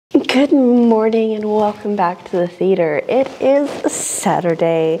Good morning and welcome back to the theater. It is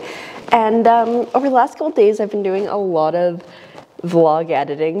Saturday and over the last couple of days I've been doing a lot of vlog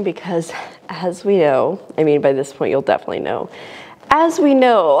editing because as we know, I mean by this point you'll definitely know, as we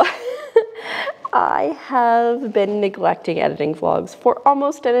know, I have been neglecting editing vlogs for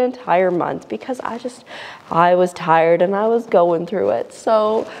almost an entire month because I was tired and I was going through it.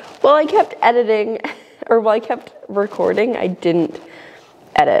 So while I kept editing, or while I kept recording, I didn't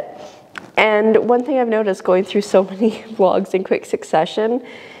edit. And one thing I've noticed going through so many vlogs in quick succession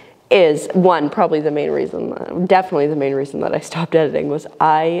is, one, probably the main reason, definitely the main reason that I stopped editing was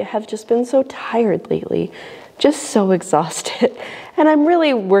I have just been so tired lately, just so exhausted. And I'm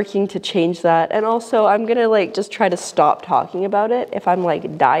really working to change that. And also I'm gonna just try to stop talking about it. If I'm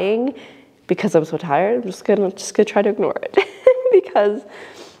dying because I'm so tired, I'm just gonna try to ignore it. Because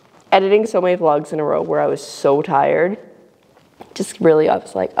editing so many vlogs in a row where I was so tired, just really, I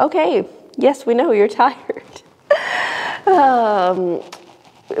was like, okay, yes, we know you're tired.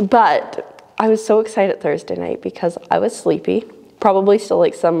 But I was so excited Thursday night because I was sleepy, probably still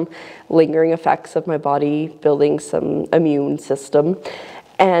some lingering effects of my body building some immune system.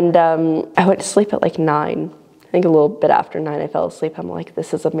 And I went to sleep at 9. I think a little bit after 9 I fell asleep. I'm like,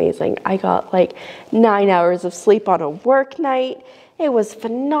 this is amazing. I got 9 hours of sleep on a work night. It was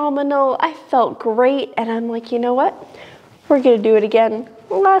phenomenal. I felt great. And I'm like, you know what? We're gonna do it again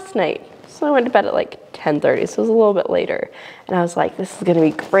last night. So I went to bed at 10:30, so it was a little bit later. And I was like, this is gonna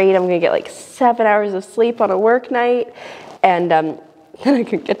be great. I'm gonna get 7 hours of sleep on a work night. And then I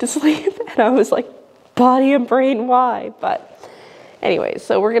couldn't get to sleep. And I was like, body and brain, why? But anyway,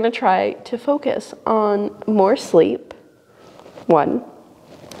 so we're gonna try to focus on more sleep, 1.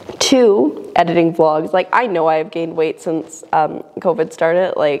 2, editing vlogs. I know I have gained weight since COVID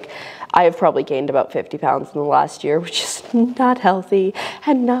started. I have probably gained about 50 pounds in the last year, which is not healthy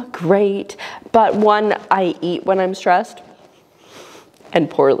and not great. But 1, I eat when I'm stressed and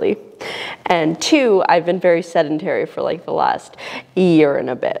poorly. And 2, I've been very sedentary for the last year and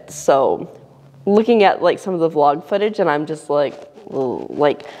a bit. So looking at some of the vlog footage and I'm just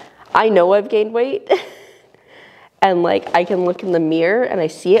I know I've gained weight. And I can look in the mirror and I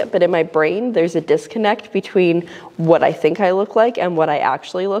see it, but in my brain, there's a disconnect between what I think I look like and what I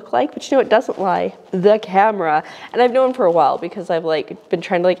actually look like. But it doesn't lie, the camera. And I've known for a while because I've been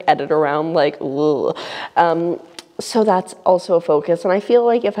trying to edit around so that's also a focus. And I feel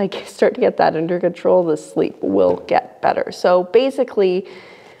if I start to get that under control, the sleep will get better. So basically,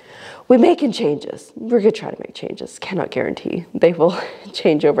 we're making changes. We're gonna try to make changes. Cannot guarantee they will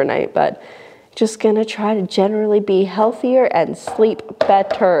change overnight, but just gonna try to generally be healthier and sleep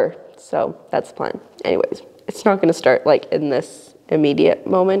better. So that's the plan. Anyways, it's not gonna start in this immediate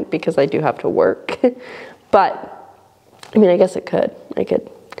moment because I do have to work. But I mean, I guess it could. I could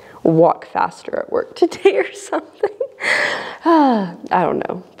walk faster at work today or something. I don't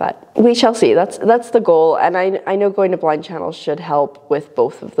know, but we shall see. That's the goal. And I know going to blind channels should help with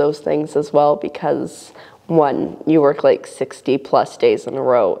both of those things as well because 1, you work 60 plus days in a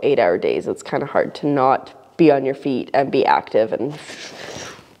row, 8-hour days. It's kind of hard to not be on your feet and be active and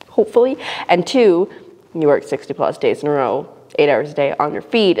hopefully. And 2, you work 60 plus days in a row, 8 hours a day on your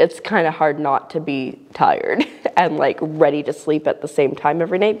feet. It's kind of hard not to be tired and ready to sleep at the same time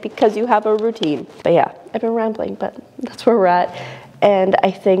every night because you have a routine. But yeah, I've been rambling, but that's where we're at. And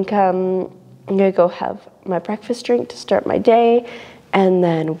I think I'm gonna go have my breakfast drink to start my day and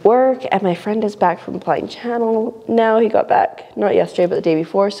then work. And my friend is back from blind channel now. He got back not yesterday but the day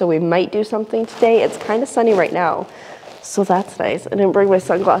before, so we might do something today. It's kind of sunny right now, so that's nice. I didn't bring my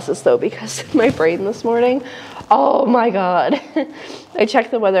sunglasses though because my brain this morning, oh my god. I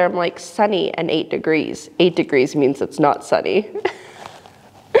checked the weather, I'm sunny and 8 degrees. 8 degrees means it's not sunny.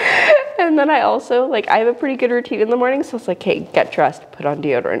 And then I also I have a pretty good routine in the morning, so it's hey, get dressed, put on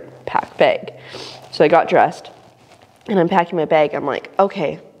deodorant, pack bag. So I got dressed and I'm packing my bag. I'm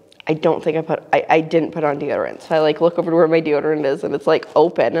okay, I don't think I didn't put on deodorant. So I look over to where my deodorant is and it's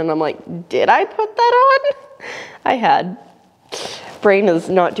open and I'm did I put that on? I had. Brain is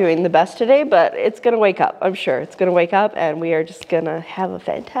not doing the best today, but it's gonna wake up. I'm sure it's gonna wake up and we are just gonna have a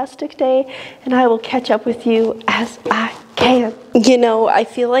fantastic day and I will catch up with you as I can. I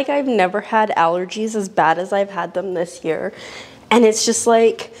feel I've never had allergies as bad as I've had them this year. And it's just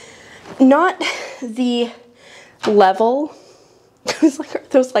not the level, are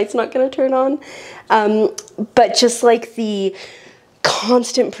those lights not gonna turn on? But just the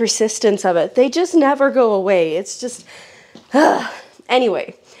constant persistence of it. They just never go away. It's just,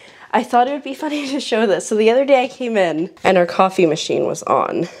 anyway, I thought it would be funny to show this. So the other day I came in and our coffee machine was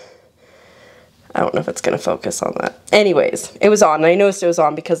on. I don't know if it's gonna focus on that. Anyways, it was on. I noticed it was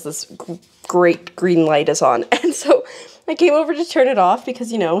on because this great green light is on. And so I came over to turn it off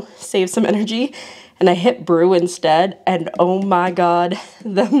because, you know, save some energy. And I hit brew instead, and oh my God,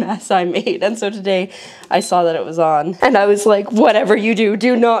 the mess I made. And so today I saw that it was on, and I was like, whatever you do,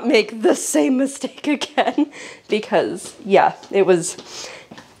 do not make the same mistake again. Because yeah, it was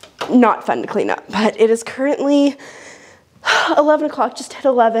not fun to clean up. But it is currently 11 o'clock, just hit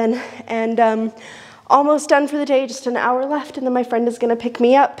 11, and almost done for the day, just an hour left, and then my friend is gonna pick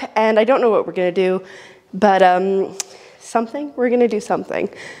me up, and I don't know what we're gonna do, but we're gonna do something.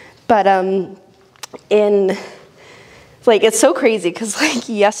 But it's so crazy because like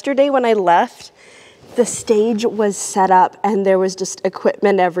yesterday when I left, the stage was set up and there was just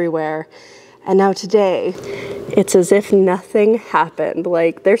equipment everywhere. And now today, it's as if nothing happened.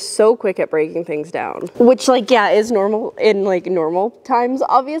 Like, they're so quick at breaking things down. Which, like, yeah, is normal in, like, normal times,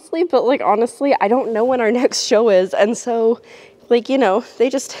 obviously. But, like, honestly, I don't know when our next show is. And so, like, you know, they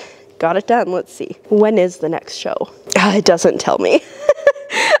just got it done. Let's see. When is the next show? It doesn't tell me.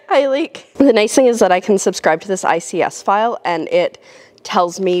 The nice thing is that I can subscribe to this ICS file and it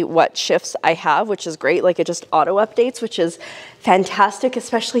tells me what shifts I have, which is great. Like, it just auto updates, which is fantastic,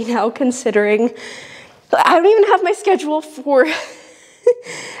 especially now considering I don't even have my schedule for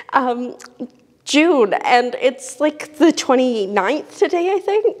June, and it's like the 29th today, I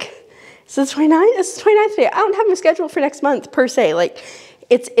think. Is it the 29th? It's the 29th today. I don't have my schedule for next month per se. Like,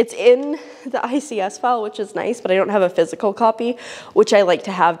 it's in the ICS file, which is nice, but I don't have a physical copy, which I like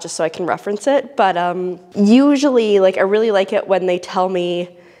to have just so I can reference it. But usually, like, I really like it when they tell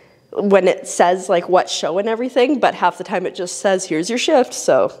me, when it says like what show and everything, but half the time it just says, here's your shift.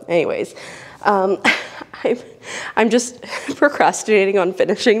 So anyways, I'm just procrastinating on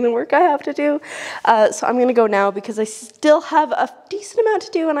finishing the work I have to do. So I'm gonna go now because I still have a decent amount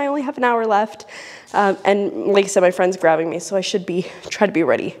to do and I only have an hour left. And like I said, my friend's grabbing me, so I should try to be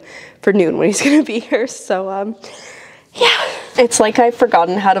ready for noon when he's gonna be here. So yeah, it's like I've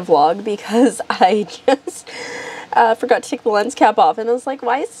forgotten how to vlog because I just forgot to take the lens cap off, and I was like,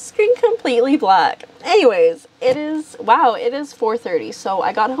 why is the screen completely black? Anyways, it is 4:30, so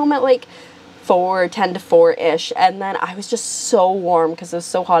I got home at like 10 to 4-ish, and then I was just so warm because it was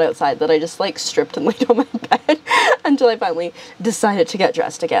so hot outside that I just like stripped and laid on my bed until I finally decided to get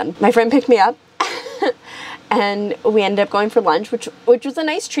dressed again. My friend picked me up and we ended up going for lunch, which was a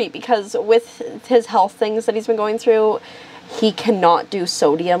nice treat because with his health things that he's been going through, he cannot do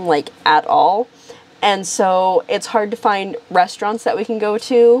sodium like at all. And so it's hard to find restaurants that we can go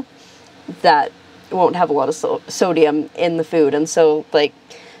to that won't have a lot of sodium in the food. And so like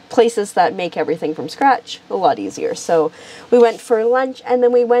places that make everything from scratch, a lot easier. So we went for lunch and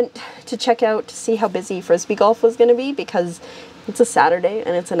then we went to check out to see how busy Frisbee golf was going to be because it's a Saturday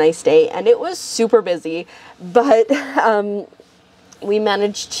and it's a nice day and it was super busy. But we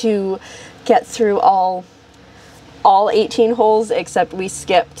managed to get through all 18 holes except we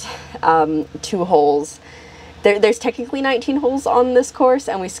skipped 2 holes. There's technically 19 holes on this course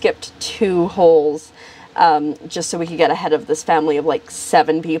and we skipped 2 holes just so we could get ahead of this family of like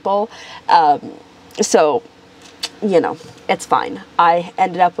 7 people. So, you know, it's fine. I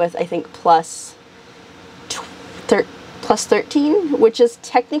ended up with, I think, plus 13, which is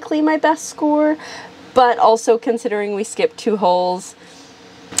technically my best score, but also considering we skipped 2 holes,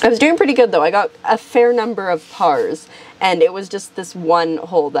 I was doing pretty good though. I got a fair number of pars, and it was just this one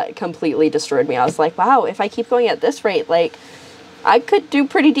hole that completely destroyed me. I was like, wow, if I keep going at this rate, like, I could do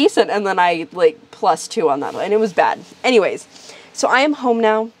pretty decent. And then I like plus 2 on that one, and it was bad. Anyways, so I am home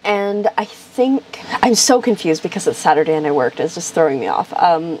now, and I think I'm so confused because it's Saturday and I worked. It's just throwing me off.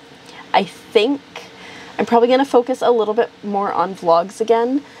 I think I'm probably gonna focus a little bit more on vlogs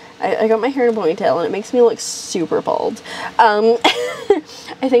again. I got my hair in a ponytail and it makes me look super bald. I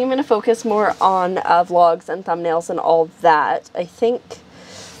think I'm going to focus more on vlogs and thumbnails and all that. I think,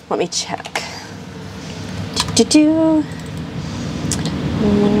 let me check. 1,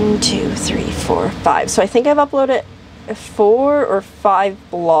 2, 3, 4, 5. So I think I've uploaded 4 or 5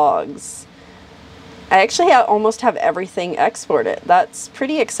 vlogs. I actually almost have everything exported. That's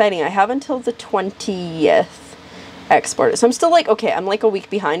pretty exciting. I have until the 20th. Export it. So I'm still like, okay, I'm like a week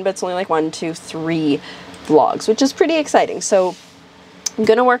behind, but it's only like 1, 2, 3 vlogs, which is pretty exciting. So I'm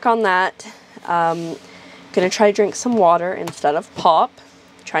gonna work on that. Gonna try to drink some water instead of pop,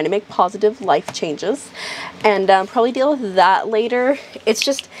 trying to make positive life changes, and probably deal with that later. It's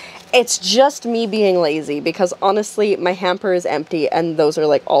just It's just me being lazy because honestly my hamper is empty and those are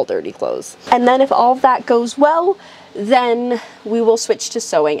like all dirty clothes. And then if all of that goes well, then we will switch to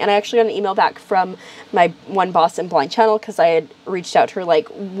sewing. And I actually got an email back from my one boss in Blind Channel because I had reached out to her like,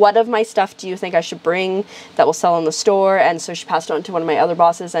 what of my stuff do you think I should bring that will sell in the store? And so she passed it on to one of my other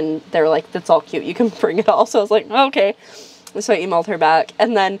bosses and they were like, that's all cute, you can bring it all. So I was like, okay. So I emailed her back,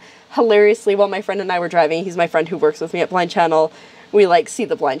 and then hilariously while my friend and I were driving, he's my friend who works with me at Blind Channel, we like see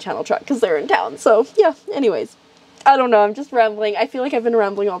the Blind Channel truck because they're in town. So yeah, anyways, I don't know, I'm just rambling. I feel like I've been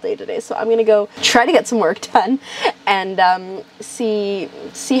rambling all day today, so I'm gonna go try to get some work done and see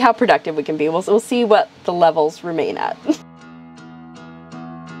how productive we can be. We'll see what the levels remain at.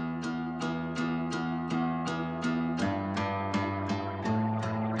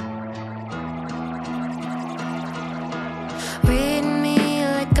 Read me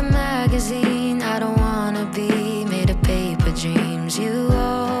like a magazine. I don't wanna be made of paper dreams. You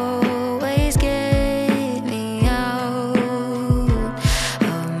always get me out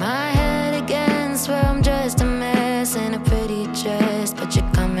of my head again. Swear I'm just a mess in a pretty dress, but you're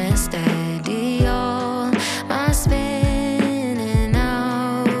coming steady on my spinning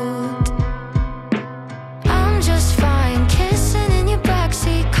out. I'm just fine kissing in your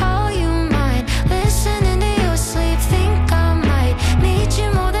backseat, call you mine, listening to your sleep. Think I might need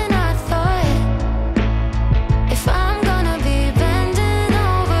you more than I thought. If I'm gonna be bending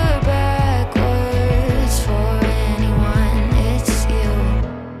over backwards for anyone, it's you.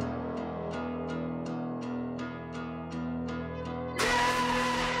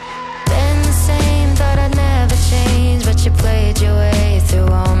 Been the same, thought I'd never change, but you played your way through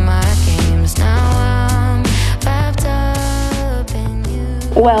all my games. Now I'm wrapped up in you.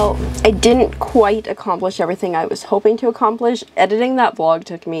 Well, I didn't quite accomplish everything I was hoping to accomplish. Editing that vlog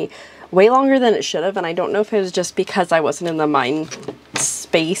took me way longer than it should have, and I don't know if it was just because I wasn't in the mind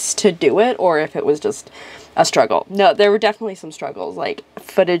space to do it or if it was just a struggle. No, there were definitely some struggles, like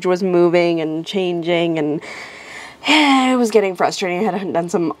footage was moving and changing and it was getting frustrating. I hadn't done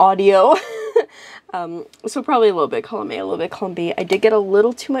some audio. So probably a little bit column A, a little bit column B. I did get a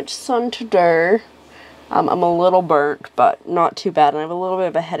little too much sun today. I'm a little burnt, but not too bad, and I have a little bit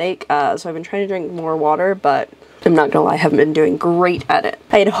of a headache, so I've been trying to drink more water, but I'm not gonna lie, I haven't been doing great at it.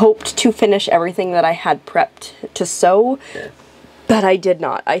 I had hoped to finish everything that I had prepped to sew, but I did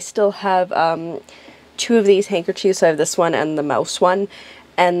not. I still have 2 of these handkerchiefs. So I have this one and the mouse one,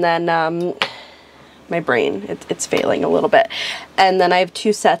 and then my brain, it's failing a little bit. And then I have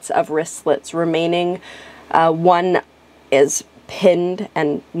 2 sets of wristlets remaining. One is pinned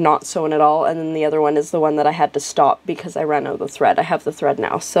and not sewn at all, and then the other one is the one that I had to stop because I ran out of the thread. I have the thread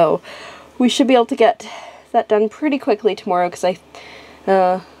now, so we should be able to get that done pretty quickly tomorrow because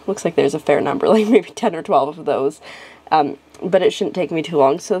looks like there's a fair number, like maybe 10 or 12 of those, but it shouldn't take me too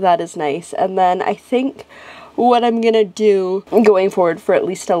long, so that is nice. And then I think what I'm gonna do going forward for at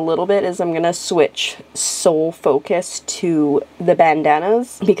least a little bit is I'm gonna switch sole focus to the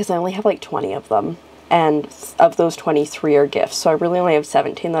bandanas because I only have like 20 of them. And of those 23 are gifts, so I really only have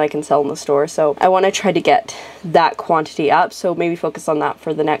 17 that I can sell in the store. So I want to try to get that quantity up, so maybe focus on that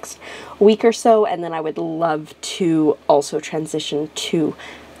for the next week or so, and then I would love to also transition to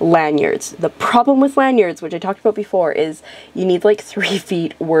lanyards. The problem with lanyards, which I talked about before, is you need like 3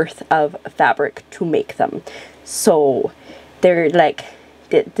 feet worth of fabric to make them. So they're like,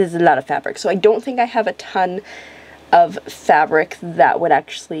 there's a lot of fabric. So I don't think I have a ton of fabric that would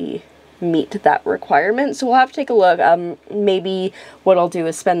actually meet that requirement, so we'll have to take a look. Maybe what I'll do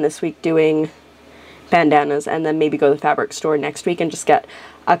is spend this week doing bandanas and then maybe go to the fabric store next week and just get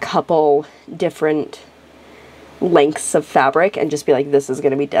a couple different lengths of fabric and just be like, this is going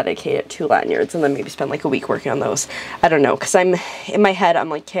to be dedicated to lanyards, and then maybe spend like a week working on those. I don't know, because I'm in my head,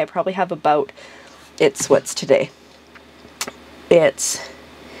 I'm like, okay, I probably have about, what's today? It's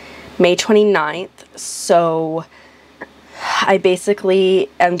May 29th, so I basically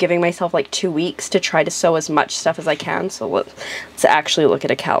am giving myself like 2 weeks to try to sew as much stuff as I can. So let's actually look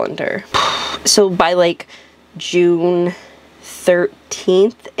at a calendar. So by like June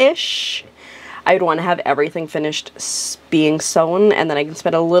 13th-ish, I would want to have everything finished being sewn, and then I can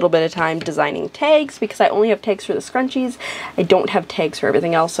spend a little bit of time designing tags because I only have tags for the scrunchies. I don't have tags for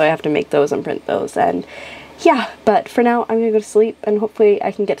everything else, so I have to make those and print those. And yeah, but for now I'm gonna go to sleep, and hopefully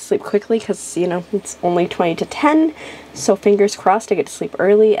I can get to sleep quickly because, you know, it's only 20 to 10, so fingers crossed I get to sleep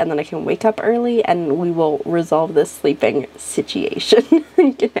early and then I can wake up early and we will resolve this sleeping situation.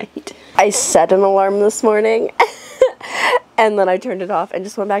 Good night. I set an alarm this morning and then I turned it off and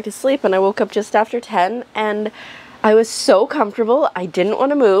just went back to sleep, and I woke up just after 10, and I was so comfortable, I didn't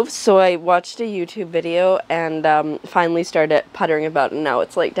want to move, so I watched a YouTube video and finally started puttering about, and now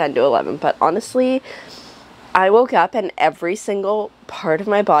it's like 10 to 11. But honestly, I woke up and every single part of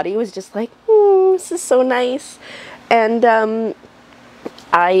my body was just like, this is so nice. And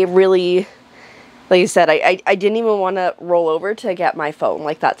I really, like I said, I didn't even want to roll over to get my phone.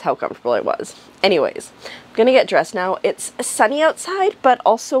 Like, that's how comfortable I was. Anyways, I'm gonna get dressed now. It's sunny outside, but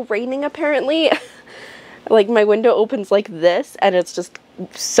also raining apparently. Like, my window opens like this and it's just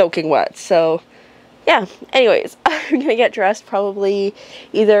soaking wet. So yeah, anyways, I'm gonna get dressed, probably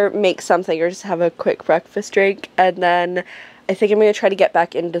either make something or just have a quick breakfast drink, and then I think I'm gonna try to get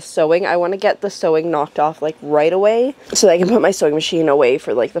back into sewing. I want to get the sewing knocked off like right away so that I can put my sewing machine away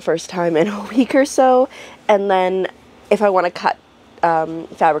for like the first time in a week or so. And then if I want to cut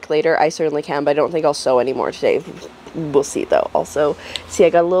fabric later, I certainly can, but I don't think I'll sew anymore today. We'll see though. Also, see, I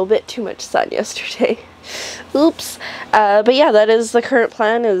got a little bit too much sun yesterday. Oops. But yeah, that is the current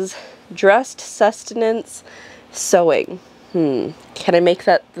plan, is dressed, sustenance, sewing. Can I make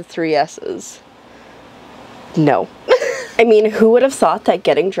that the 3 S's? No. I mean, who would have thought that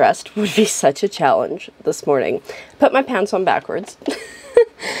getting dressed would be such a challenge this morning? Put my pants on backwards.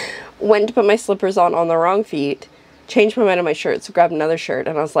 Went to put my slippers on the wrong feet. Changed my mind on my shirt, so grabbed another shirt,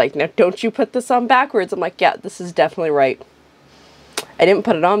 and I was like, no, don't you put this on backwards. I'm like, yeah, this is definitely right. I didn't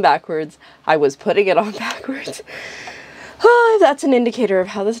put it on backwards. I was putting it on backwards. Oh, that's an indicator of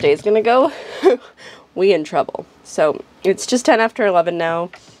how this day is gonna go. We in trouble. So it's just 10 after 11 now.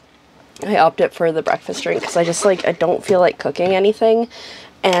 I opted for the breakfast drink because I just I don't feel like cooking anything.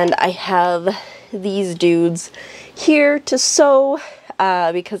 And I have these dudes here to sew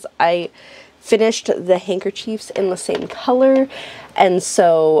because I finished the handkerchiefs in the same color. And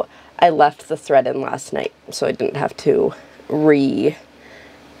so I left the thread in last night, so I didn't have to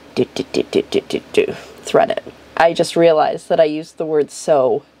thread it. I just realized that I used the word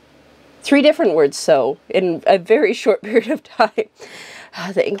sew, 3 different words sew, in a very short period of time.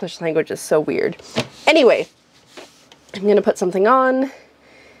 The English language is so weird. Anyway, I'm gonna put something on,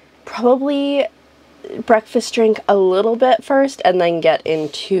 probably breakfast drink a little bit first, and then get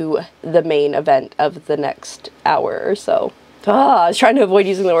into the main event of the next hour or so. I was trying to avoid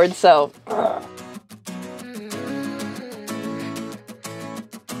using the word sew.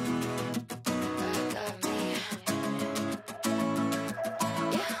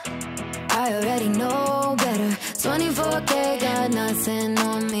 I already know better. 24K got nothing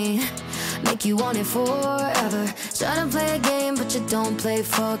on me. Make you want it forever. Try to play a game, but you don't play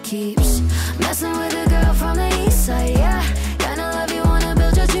for keeps. Messing with a girl from the east side, yeah. Kinda love you, wanna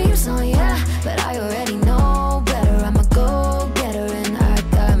build your dreams on, yeah. But I already know better. I'm a go-getter and I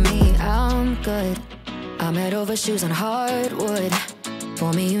got me, I'm good. I'm head over shoes on hardwood.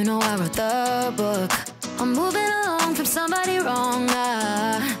 For me, you know I wrote the book. I'm moving along from somebody wrong,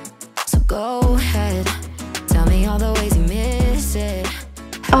 so go ahead, tell me all the ways you miss it.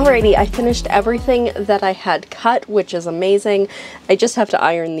 Alrighty, I finished everything that I had cut, which is amazing. I just have to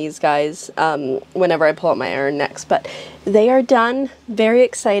iron these guys whenever I pull out my iron next, but they are done. Very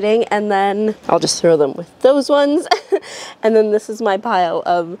exciting. And then I'll just throw them with those ones. And then this is my pile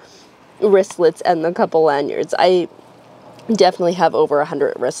of wristlets and a couple lanyards. I definitely have over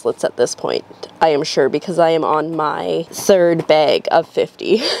 100 wristlets at this point, I am sure, because I am on my 3rd bag of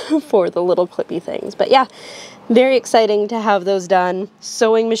 50 for the little clippy things. But yeah, very exciting to have those done.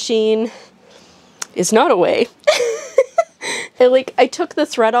 Sewing machine is not away. I took the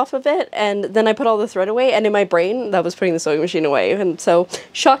thread off of it and then I put all the thread away, and in my brain that was putting the sewing machine away, and so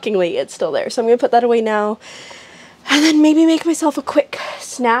shockingly it's still there. So I'm gonna put that away now. And then maybe make myself a quick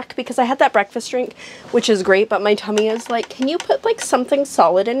snack, because I had that breakfast drink, which is great, but my tummy is like, can you put something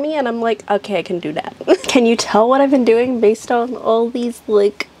solid in me? And I'm like, okay, I can do that. Can you tell what I've been doing based on all these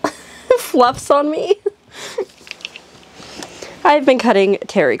fluffs on me? I've been cutting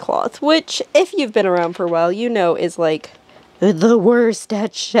terry cloth, which if you've been around for a while, you know is the worst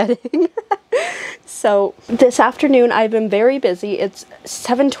at shedding. So this afternoon I've been very busy. It's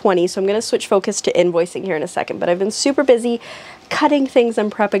 7:20, so I'm going to switch focus to invoicing here in a second, but I've been super busy cutting things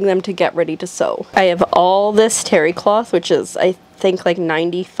and prepping them to get ready to sew. I have all this terry cloth, which is I think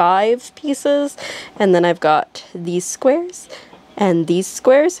 95 pieces, and then I've got these squares and these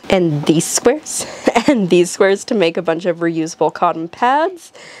squares and these squares and these squares to make a bunch of reusable cotton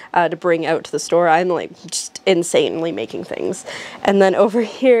pads to bring out to the store. I'm just insanely making things. And then over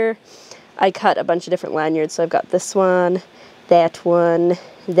here I cut a bunch of different lanyards. So I've got this one, that one,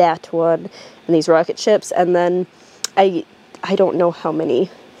 and these rocket ships. And then I don't know how many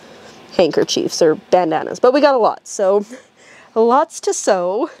handkerchiefs or bandanas, but we got a lot. So lots to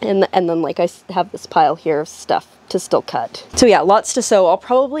sew. And then like I have this pile here of stuff to still cut. So yeah, lots to sew.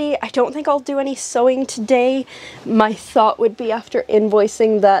 I don't think I'll do any sewing today. My thought would be after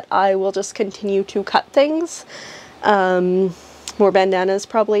invoicing that I will just continue to cut things. More bandanas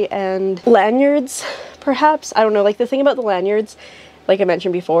probably, and lanyards perhaps. I don't know, like the thing about the lanyards, like I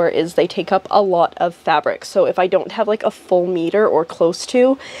mentioned before, is they take up a lot of fabric. So if I don't have like a full meter or close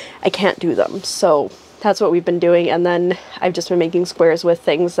to, I can't do them. So that's what we've been doing. And then I've just been making squares with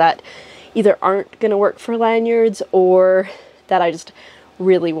things that either aren't gonna work for lanyards or that I just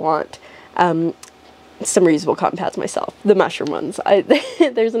really want. Some reusable cotton pads myself, the mushroom ones.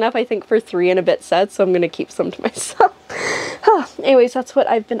 There's enough I think for 3 and a bit sets, so I'm gonna keep some to myself. Anyways, that's what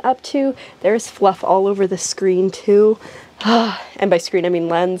I've been up to. There's fluff all over the screen too. And by screen I mean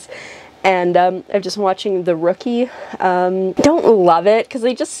lens. And I've just been watching The Rookie. Don't love it because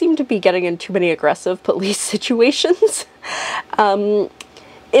they just seem to be getting in too many aggressive police situations.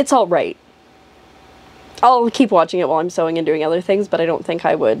 It's all right. I'll keep watching it while I'm sewing and doing other things, but I don't think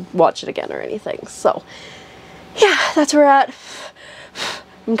I would watch it again or anything. So yeah, that's where we're at.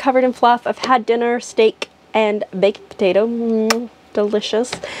 I'm covered in fluff. I've had dinner, steak and baked potato.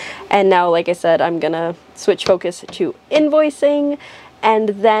 Delicious. And now, like I said, I'm gonna switch focus to invoicing, and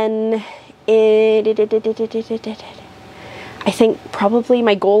then I think probably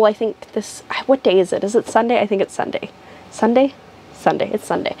my goal, I think this, what day is it? Is it Sunday? I think it's Sunday. Sunday? Sunday. It's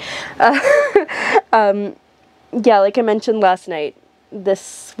Sunday. Yeah, like I mentioned last night,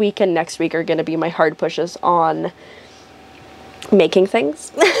 this week and next week are going to be my hard pushes on making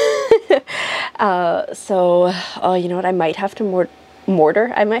things. So, oh, you know what? I might have to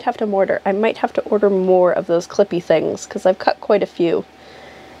mortar. I might have to order more of those clippy things because I've cut quite a few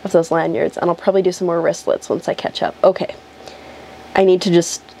of those lanyards, and I'll probably do some more wristlets once I catch up. Okay. I need to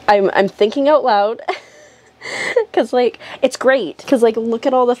just, I'm thinking out loud. Because like it's great because like look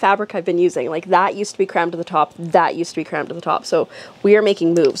at all the fabric I've been using. Like that used to be crammed to the top, that used to be crammed to the top, so we are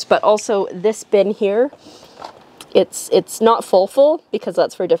making moves. But also this bin here, it's not full because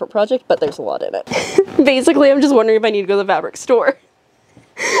that's for a different project, but there's a lot in it. Basically I'm just wondering if I need to go to the fabric store.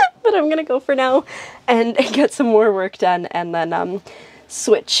 But I'm gonna go for now and get some more work done, and then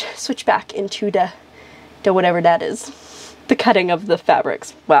switch back into the whatever that is. The cutting of the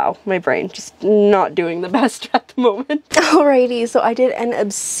fabrics. Wow, my brain just not doing the best at the moment. Alrighty, so I did an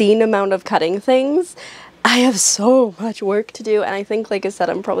obscene amount of cutting things. I have so much work to do, and I think, like I said,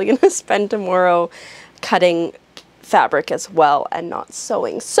 I'm probably gonna spend tomorrow cutting fabric as well and not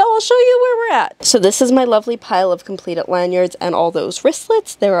sewing. So I'll show you where we're at. So this is my lovely pile of completed lanyards and all those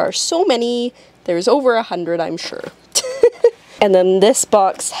wristlets. There are so many. There's over 100, I'm sure. And then this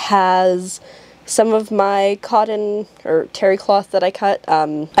box has some of my cotton or terry cloth that I cut.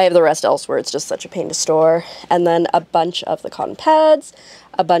 I have the rest elsewhere, it's just such a pain to store. And then a bunch of the cotton pads,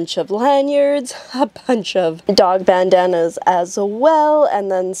 a bunch of lanyards, a bunch of dog bandanas as well, and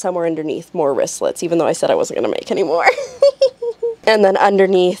then somewhere underneath more wristlets, even though I said I wasn't going to make any more. And then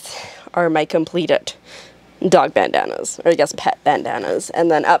underneath are my completed dog bandanas, or I guess pet bandanas, and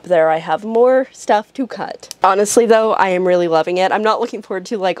then up there I have more stuff to cut. Honestly though, I am really loving it. I'm not looking forward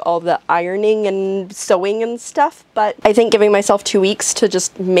to like all the ironing and sewing and stuff, but I think giving myself 2 weeks to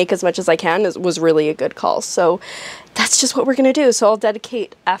just make as much as I can was really a good call. So that's just what we're gonna do. So I'll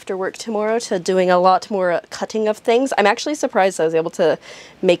dedicate after work tomorrow to doing a lot more cutting of things. I'm actually surprised I was able to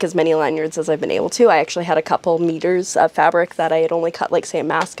make as many lanyards as I've been able to. I actually had a couple meters of fabric that I had only cut like say a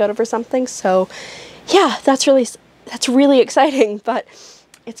mask out of or something. So yeah, that's really exciting, but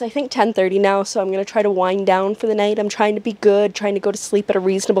it's I think 10:30 now, so I'm going to try to wind down for the night. I'm trying to be good, trying to go to sleep at a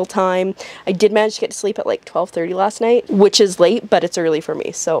reasonable time. I did manage to get to sleep at like 12:30 last night, which is late, but it's early for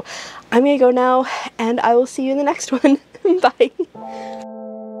me. So I'm going to go now, and I will see you in the next one. Bye.